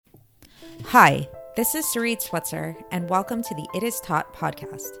Hi, this is Sarit Switzer, and welcome to the It Is Taught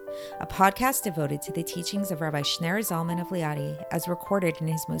podcast, a podcast devoted to the teachings of Rabbi Shneur Zalman of Liadi as recorded in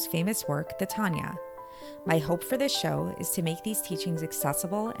his most famous work, the Tanya. My hope for this show is to make these teachings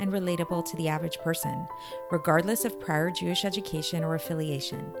accessible and relatable to the average person, regardless of prior Jewish education or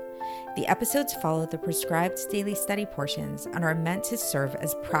affiliation. The episodes follow the prescribed daily study portions and are meant to serve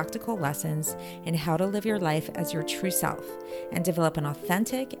as practical lessons in how to live your life as your true self and develop an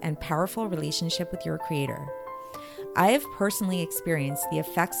authentic and powerful relationship with your Creator. I have personally experienced the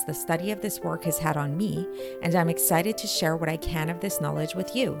effects the study of this work has had on me, and I'm excited to share what I can of this knowledge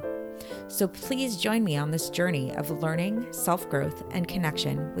with you. So please join me on this journey of learning, self-growth, and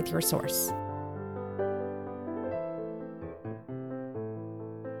connection with your source.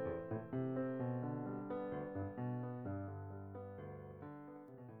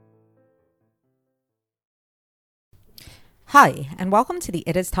 Hi, and welcome to the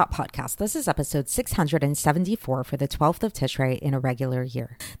It Is Taught podcast. This is episode 674 for the 12th of Tishrei in a regular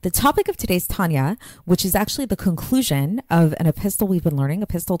year. The topic of today's Tanya, which is actually the conclusion of an epistle we've been learning,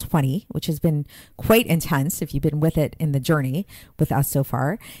 epistle 20, which has been quite intense if you've been with it in the journey with us so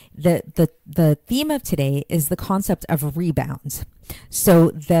far. The theme of today is the concept of rebound.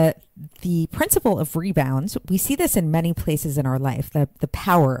 So the principle of rebound, we see this in many places in our life, the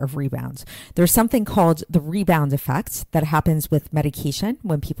power of rebound. There's something called the rebound effect that happens with medication.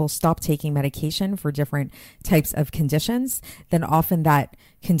 When people stop taking medication for different types of conditions, then often that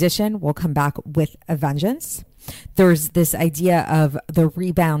condition will come back with a vengeance. There's this idea of the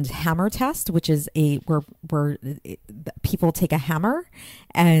rebound hammer test, which is where people take a hammer,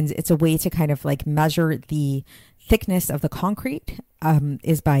 and it's a way to kind of like measure the thickness of the concrete,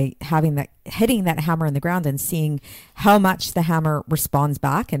 is by hitting that hammer in the ground and seeing how much the hammer responds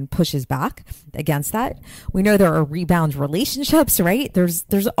back and pushes back against that. We know there are rebound relationships, right?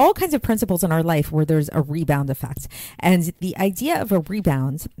 There's all kinds of principles in our life where there's a rebound effect. And the idea of a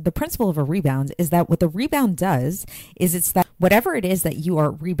rebound, the principle of a rebound, is that what the rebound does is it's that whatever it is that you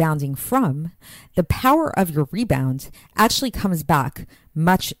are rebounding from, the power of your rebound actually comes back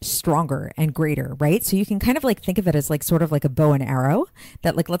much stronger and greater, right? So you can kind of like think of it as like sort of like a bow and arrow,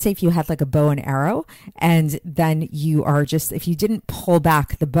 that like, let's say if you had like a bow and arrow, and then you are just, if you didn't pull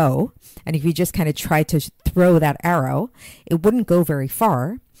back the bow, and if you just kind of tried to throw that arrow, it wouldn't go very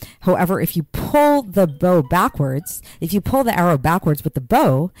far. However, if you pull the bow backwards, if you pull the arrow backwards with the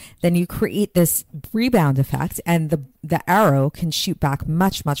bow, then you create this rebound effect, and the arrow can shoot back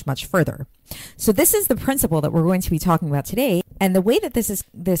much, much, much further. So this is the principle that we're going to be talking about today. And the way that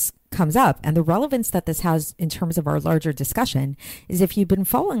this comes up, and the relevance that this has in terms of our larger discussion, is if you've been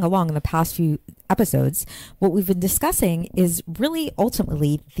following along in the past few episodes, what we've been discussing is really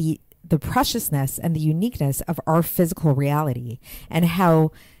ultimately the preciousness and the uniqueness of our physical reality, and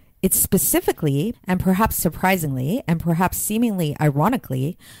how it's specifically, and perhaps surprisingly, and perhaps seemingly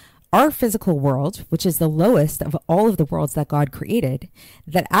ironically, our physical world, which is the lowest of all of the worlds that God created,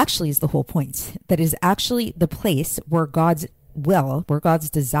 that actually is the whole point. That is actually the place where God's will, where God's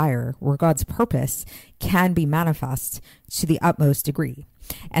desire, where God's purpose can be manifest to the utmost degree.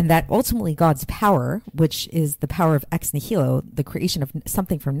 And that ultimately God's power, which is the power of ex nihilo, the creation of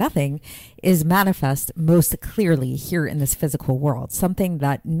something from nothing, is manifest most clearly here in this physical world, something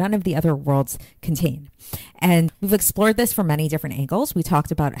that none of the other worlds contain. And we've explored this from many different angles. We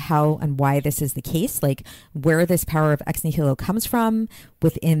talked about how and why this is the case, like where this power of ex nihilo comes from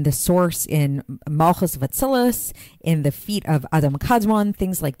within the source in Malchus of Atzilus, in the feet of Adam Kadmon,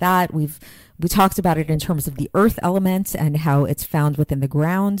 things like that. We talked about it in terms of the earth element and how it's found within the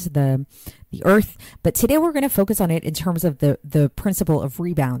ground, the earth. But today we're going to focus on it in terms of the principle of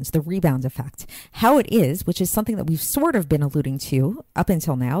rebounds, the rebound effect, how it is, which is something that we've sort of been alluding to up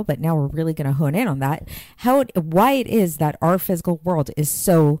until now, but now we're really going to hone in on that, why it is that our physical world is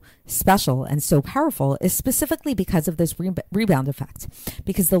so special and so powerful is specifically because of this rebound effect.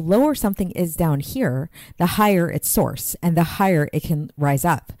 Because the lower something is down here, the higher its source and the higher it can rise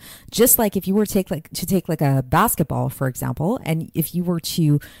up. Just like if you were to take a basketball, for example, and if you were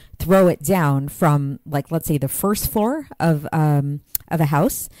to throw it down from, like, let's say the first floor of a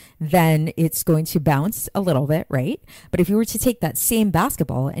house, then it's going to bounce a little bit, right? But if you were to take that same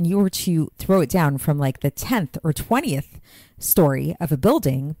basketball and you were to throw it down from like the 10th or 20th story of a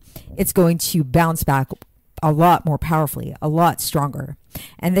building, it's going to bounce back a lot more powerfully, a lot stronger.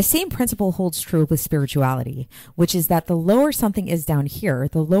 And the same principle holds true with spirituality, which is that the lower something is down here,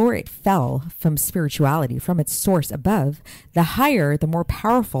 the lower it fell from spirituality, from its source above, the higher, the more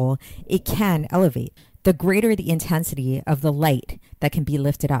powerful it can elevate the greater the intensity of the light that can be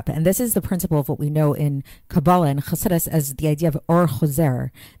lifted up. And this is the principle of what we know in Kabbalah and Chassidus as the idea of Or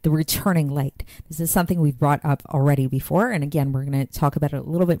Choser, the returning light. This is something we've brought up already before. And again, we're going to talk about it a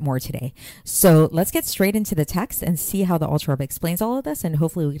little bit more today. So let's get straight into the text and see how the Alter Rebbe explains all of this. And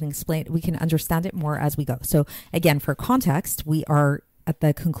hopefully we can understand it more as we go. So again, for context, we are at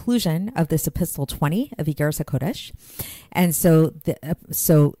the conclusion of this epistle 20 of Igeres HaKodesh. And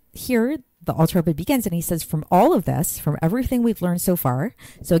so here, the Alter Rebbe begins and he says, from all of this, from everything we've learned so far.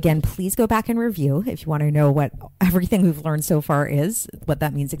 So again, please go back and review if you want to know what everything we've learned so far is, what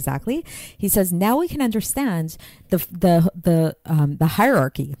that means exactly. He says, now we can understand the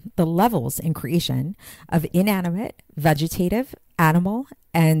hierarchy, the levels in creation of inanimate, vegetative, animal,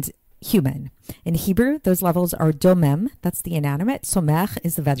 and human. In Hebrew, those levels are domem, that's the inanimate, somech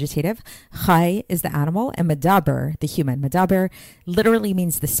is the vegetative, chai is the animal, and medaber, the human. Medaber literally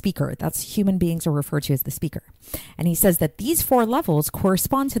means the speaker. That's human beings are referred to as the speaker. And he says that these four levels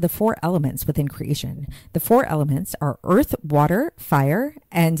correspond to the four elements within creation. The four elements are earth, water, fire,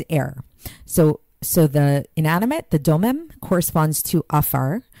 and air. So the inanimate, the domem, corresponds to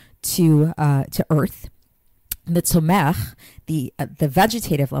afar, to earth. The tzomech, the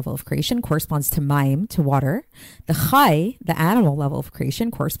vegetative level of creation, corresponds to maim, to water. The chai, the animal level of creation,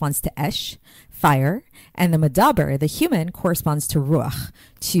 corresponds to esh, fire. And the medaber, the human, corresponds to ruach,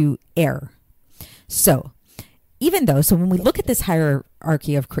 to air. So when we look at this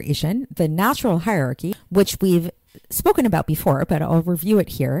hierarchy of creation, the natural hierarchy, which we've spoken about before, but I'll review it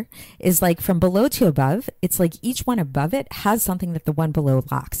here, is like from below to above. It's like each one above it has something that the one below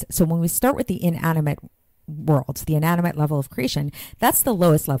lacks. So when we start with the inanimate world, the inanimate level of creation, that's the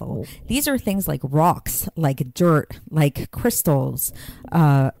lowest level. These are things like rocks, like dirt, like crystals,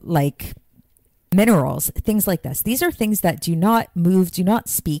 like minerals, things like this. These are things that do not move, do not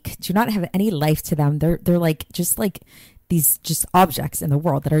speak, do not have any life to them. They're like just like these just objects in the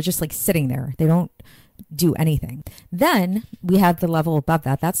world that are just like sitting there. They don't do anything. Then we have the level above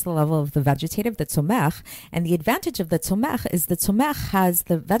that. That's the level of the vegetative, the tzomech. And the advantage of the tzomech is the tzomech has,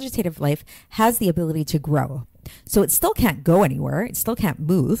 the vegetative life has the ability to grow. So it still can't go anywhere. It still can't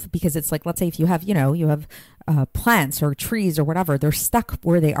move because it's like, let's say if you have, you have plants or trees or whatever, they're stuck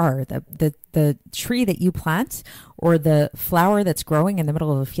where they are. The tree that you plant or the flower that's growing in the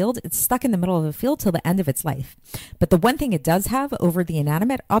middle of a field, it's stuck in the middle of a field till the end of its life. But the one thing it does have over the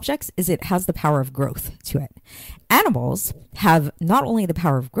inanimate objects is it has the power of growth to it. Animals have not only the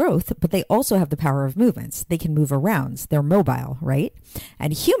power of growth, but they also have the power of movements. They can move around. They're mobile, right?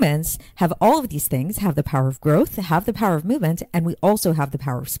 And humans have all of these things, have the power of growth, have the power of movement, and we also have the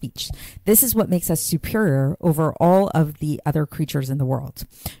power of speech. This is what makes us superior over all of the other creatures in the world,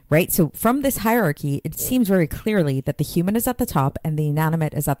 right? So from this hierarchy, it seems very clearly that the human is at the top and the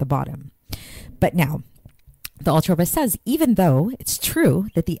inanimate is at the bottom. But now, the Alter Rebbe says, even though it's true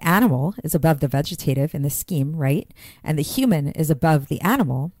that the animal is above the vegetative in the scheme, right? And the human is above the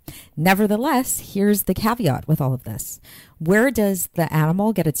animal, nevertheless, here's the caveat with all of this. Where does the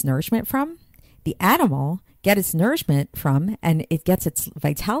animal get its nourishment from? The animal gets its nourishment from, and it gets its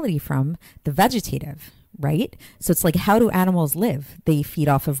vitality from, the vegetative, right? So it's like, how do animals live? They feed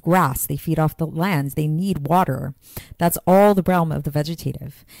off of grass. They feed off the lands. They need water. That's all the realm of the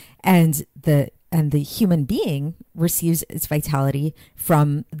vegetative. And the human being receives its vitality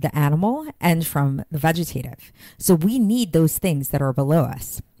from the animal and from the vegetative. So we need those things that are below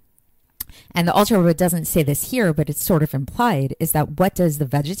us. And the Alter Rebbe doesn't say this here, but it's sort of implied, is that what does the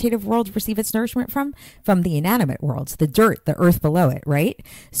vegetative world receive its nourishment from? From the inanimate world, the dirt, the earth below it, right?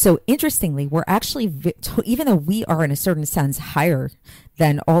 So interestingly, we're actually, even though we are in a certain sense higher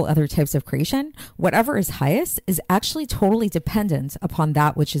than all other types of creation, whatever is highest is actually totally dependent upon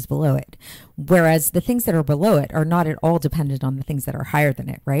that which is below it. Whereas the things that are below it are not at all dependent on the things that are higher than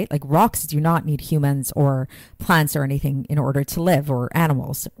it, right? Like rocks do not need humans or plants or anything in order to live, or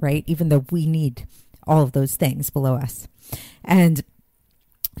animals, right? Even though we need all of those things below us. And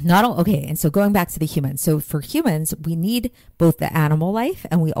and so going back to the humans. So for humans, we need both the animal life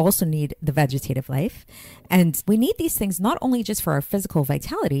and we also need the vegetative life. And we need these things not only just for our physical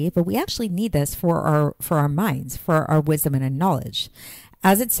vitality, but we actually need this for our minds, for our wisdom and knowledge.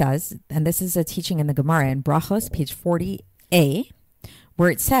 As it says, and this is a teaching in the Gemara in Brachos, page 40a, where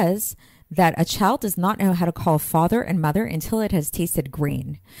it says that a child does not know how to call father and mother until it has tasted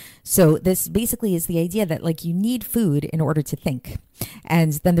grain. So this basically is the idea that like you need food in order to think.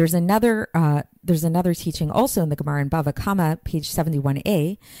 And then there's another teaching also in the Gemara in Bava Kama, page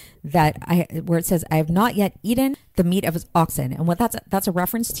 71a, where it says, I have not yet eaten the meat of oxen. And what that's a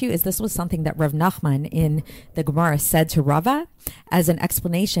reference to is this was something that Rav Nachman in the Gemara said to Rava as an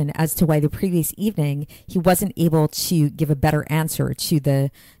explanation as to why the previous evening he wasn't able to give a better answer to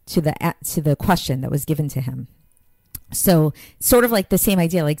the question that was given to him. So sort of like the same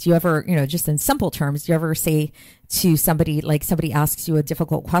idea, like do you ever, just in simple terms, do you ever say to somebody, like somebody asks you a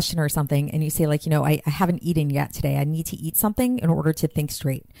difficult question or something and you say like, I haven't eaten yet today. I need to eat something in order to think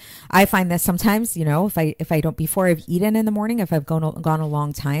straight. I find that sometimes, if I don't, before I've eaten in the morning, if I've gone a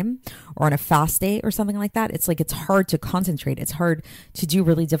long time or on a fast day or something like that, it's like, it's hard to concentrate. It's hard to do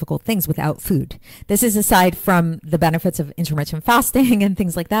really difficult things without food. This is aside from the benefits of intermittent fasting and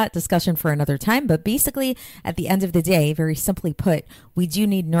things like that, discussion for another time. But basically at the end of the day, very simply put, we do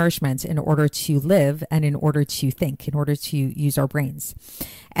need nourishment in order to live and in order to think, in order to use our brains.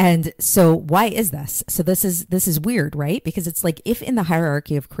 And so why is this? So this is weird, right? Because it's like, if in the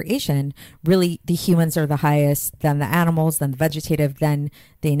hierarchy of creation, really the humans are the highest, then the animals, then the vegetative, then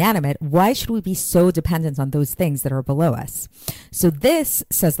the inanimate, why should we be so dependent on those things that are below us? So this,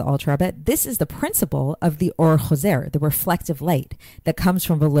 says the Alter Rebbe, this is the principle of the Or Choser, the reflective light that comes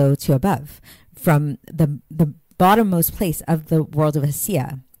from below to above, from the bottommost place of the world of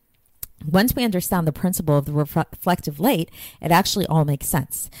Asiya. Once we understand the principle of the reflective light, it actually all makes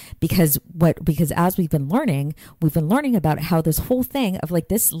sense. Because as we've been learning about how this whole thing of like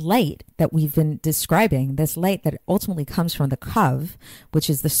this light that we've been describing, this light that ultimately comes from the Kav, which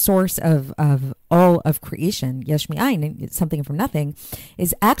is the source of all of creation, Yesh Mi'ayin, something from nothing,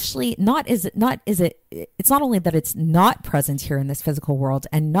 is actually it's not only that it's not present here in this physical world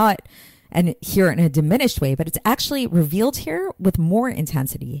and here in a diminished way, but it's actually revealed here with more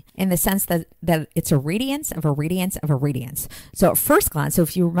intensity in the sense that it's a radiance of a radiance of a radiance. So at first glance, so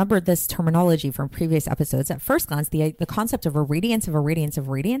if you remember this terminology from previous episodes, at first glance, the concept of a radiance of a radiance of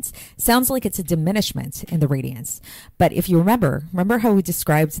a radiance sounds like it's a diminishment in the radiance. But if you remember how we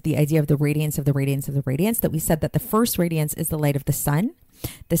described the idea of the radiance of the radiance of the radiance, that we said that the first radiance is the light of the sun.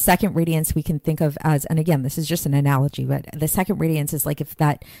 The second radiance we can think of as, and again, this is just an analogy, but the second radiance is like if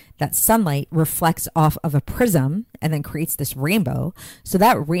that sunlight reflects off of a prism and then creates this rainbow. So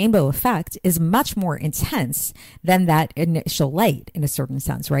that rainbow effect is much more intense than that initial light in a certain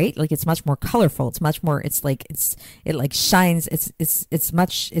sense, right? Like it's much more colorful. It's much more, it shines.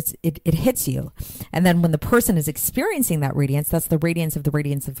 It hits you. And then when the person is experiencing that radiance, that's the radiance of the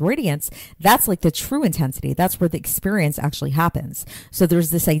radiance of the radiance. That's like the true intensity. That's where the experience actually happens. So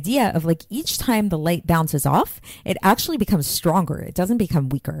there's this idea of like each time the light bounces off, it actually becomes stronger. It doesn't become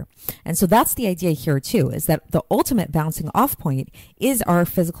weaker. And so that's the idea here too, is that the ultimate bouncing off point is our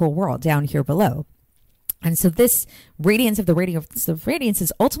physical world down here below. And so this radiance of the radiance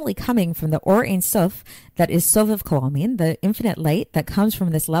is ultimately coming from the Or Ein Sof, that is Sovev Kol Almin, the infinite light that comes from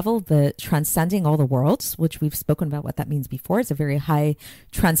this level, the transcending all the worlds, which we've spoken about what that means before. It's a very high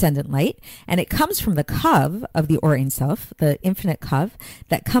transcendent light. And it comes from the Kav of the Or Ein Sof, the infinite Kav,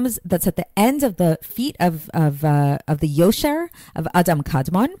 that's at the end of the feet of the Yosher of Adam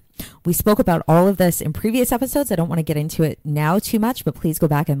Kadmon. We spoke about all of this in previous episodes. I don't want to get into it now too much, but please go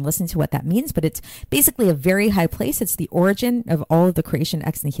back and listen to what that means. But it's basically a very high place. It's the origin of all of the creation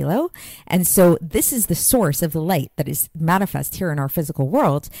ex nihilo. And so this is the source of the light that is manifest here in our physical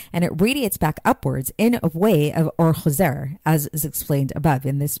world. And it radiates back upwards in a way of Or Choser, as is explained above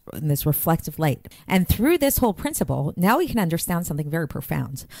in this reflective light. And through this whole principle, now we can understand something very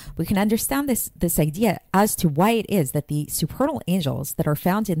profound. We can understand this idea as to why it is that the supernal angels that are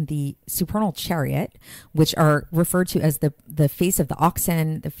found in the supernal chariot, which are referred to as the face of the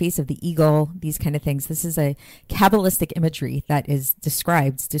oxen, the face of the eagle, these kind of things. This is a Kabbalistic imagery that is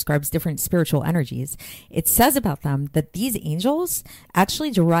describes different spiritual energies. It says about them that these angels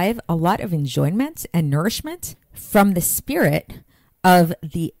actually derive a lot of enjoyment and nourishment from the spirit of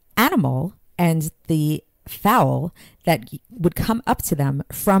the animal and the fowl that would come up to them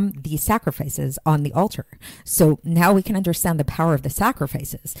from the sacrifices on the altar. So now we can understand the power of the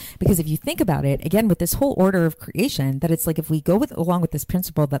sacrifices, because if you think about it, again, with this whole order of creation, that it's like if we go along with this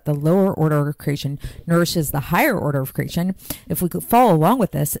principle that the lower order of creation nourishes the higher order of creation, if we could follow along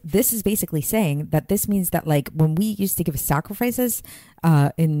with this is basically saying that this means that like when we used to give sacrifices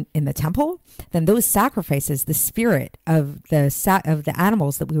in the temple, then those sacrifices, the spirit of the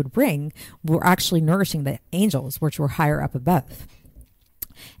animals that we would bring, were actually nourishing the angels, which were higher up above.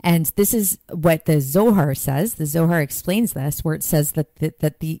 And this is what the Zohar says. The Zohar explains this, where it says that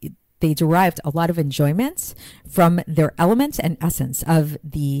they derived a lot of enjoyment from their element and essence of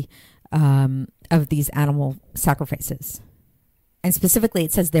these animal sacrifices. And specifically,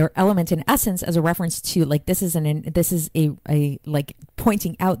 it says their element in essence as a reference to like this is a like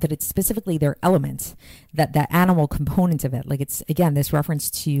pointing out that it's specifically their element, that animal component of it. Like it's again this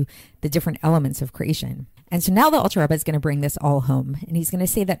reference to the different elements of creation. And so now the Alter Rebbe is going to bring this all home, and he's going to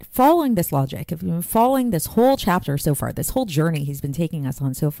say that following this logic, if you've been following this whole chapter so far, this whole journey he's been taking us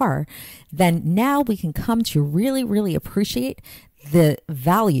on so far, then now we can come to really, really appreciate the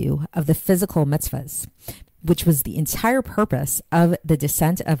value of the physical mitzvahs, which was the entire purpose of the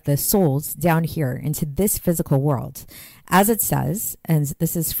descent of the souls down here into this physical world. As it says, and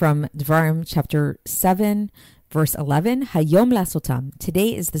this is from Devarim chapter 7, verse 11, Hayom lasotam.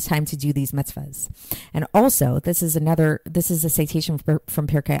 Today is the time to do these mitzvahs. And also, this is a citation from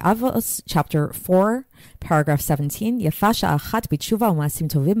Pirkei Avos, chapter 4, paragraph 17, Yafasha achat b'tshuva u'ma'asim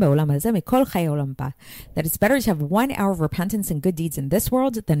tovim ba'olam hazeh mikol chayei olam haba. That it's better to have 1 hour of repentance and good deeds in this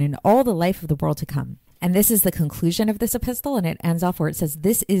world than in all the life of the world to come. And this is the conclusion of this epistle, and it ends off where it says,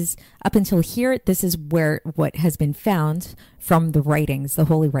 this is, up until here, this is where what has been found from the writings, the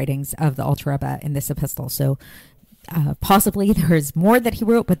holy writings of the Alter Rebbe in this epistle. So possibly there's more that he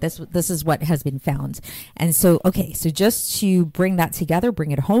wrote, but this is what has been found. And so, okay, so just to bring that together,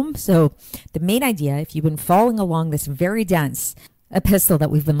 bring it home. So the main idea, if you've been following along this very dense epistle that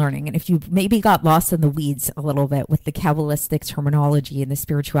we've been learning, and if you maybe got lost in the weeds a little bit with the Kabbalistic terminology and the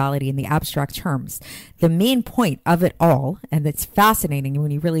spirituality and the abstract terms, the main point of it all, and it's fascinating when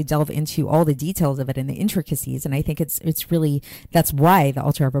you really delve into all the details of it and the intricacies, and I think it's really, that's why the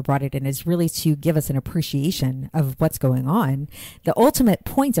Alter Rebbe brought it in, is really to give us an appreciation of what's going on. The ultimate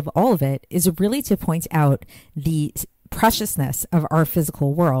point of all of it is really to point out the preciousness of our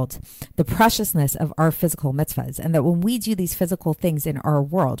physical world, the preciousness of our physical mitzvahs, and that when we do these physical things in our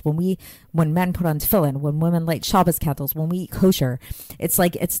world, when men put on tefillin, when women light Shabbos candles, when we eat kosher, it's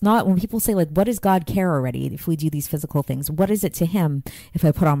like, it's not, when people say like, what does God care already if we do these physical things? What is it to him if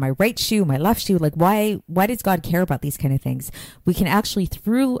I put on my right shoe, my left shoe? Like, why does God care about these kind of things? We can actually,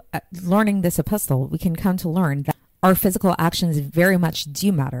 through learning this epistle, we can come to learn that our physical actions very much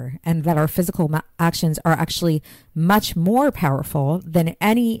do matter, and that our physical actions are actually much more powerful than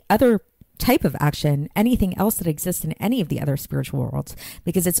any other type of action, anything else that exists in any of the other spiritual worlds,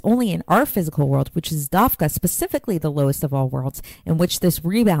 because it's only in our physical world, which is Dafka, specifically the lowest of all worlds, in which this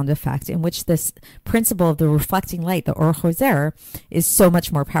rebound effect, in which this principle of the reflecting light, the Or Choser, is so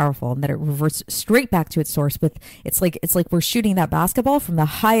much more powerful, and that it reverts straight back to its source. With it's like we're shooting that basketball from the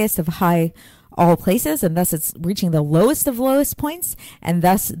highest of high all places, and thus it's reaching the lowest of lowest points, and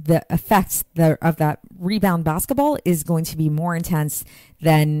thus the effects of that rebound basketball is going to be more intense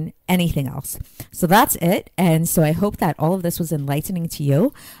than anything else. So that's it. And so I hope that all of this was enlightening to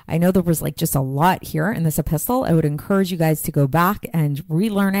you. I know there was like just a lot here in this epistle. I would encourage you guys to go back and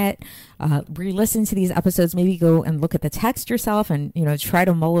relearn it, re-listen to these episodes, maybe go and look at the text yourself and, try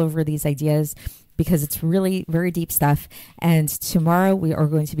to mull over these ideas, because it's really very deep stuff. And tomorrow we are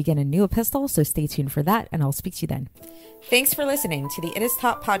going to begin a new epistle, so stay tuned for that, and I'll speak to you then. Thanks for listening to the It Is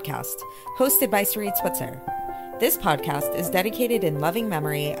Taught podcast, hosted by Sarit Switzer. This podcast is dedicated in loving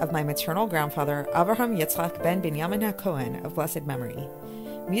memory of my maternal grandfather, Avraham Yitzchak ben Binyamin HaKohen of blessed memory.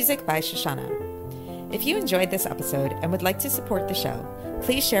 Music by Shoshana. If you enjoyed this episode and would like to support the show,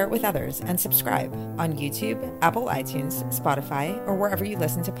 please share it with others and subscribe on YouTube, Apple iTunes, Spotify, or wherever you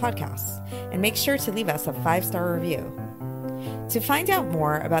listen to podcasts. And make sure to leave us a 5-star review. To find out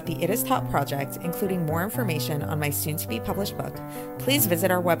more about the It Is Taught project, including more information on my soon-to-be published book, please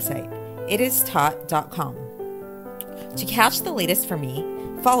visit our website, itistaught.com. To catch the latest from me,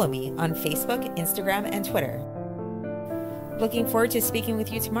 follow me on Facebook, Instagram, and Twitter. Looking forward to speaking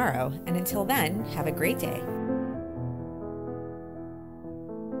with you tomorrow, and until then, have a great day.